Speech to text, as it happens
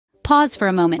Pause for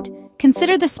a moment.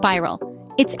 Consider the spiral.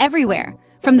 It's everywhere,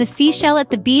 from the seashell at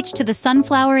the beach to the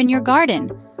sunflower in your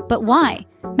garden. But why?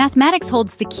 Mathematics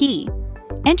holds the key.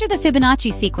 Enter the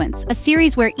Fibonacci sequence, a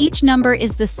series where each number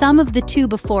is the sum of the two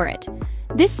before it.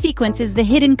 This sequence is the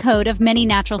hidden code of many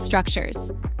natural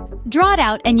structures. Draw it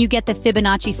out and you get the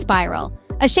Fibonacci spiral,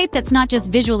 a shape that's not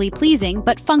just visually pleasing,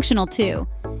 but functional too.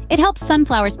 It helps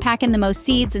sunflowers pack in the most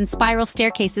seeds and spiral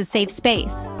staircases save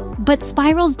space. But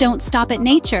spirals don't stop at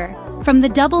nature. From the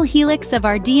double helix of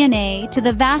our DNA to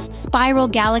the vast spiral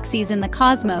galaxies in the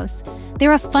cosmos,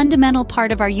 they're a fundamental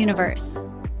part of our universe.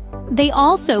 They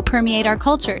also permeate our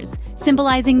cultures,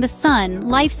 symbolizing the sun,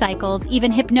 life cycles,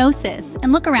 even hypnosis.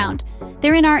 And look around.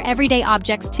 They're in our everyday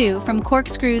objects too, from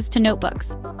corkscrews to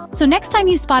notebooks. So next time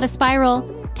you spot a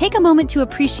spiral, take a moment to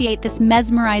appreciate this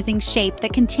mesmerizing shape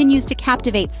that continues to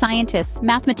captivate scientists,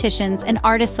 mathematicians, and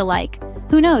artists alike.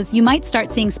 Who knows, you might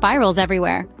start seeing spirals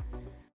everywhere.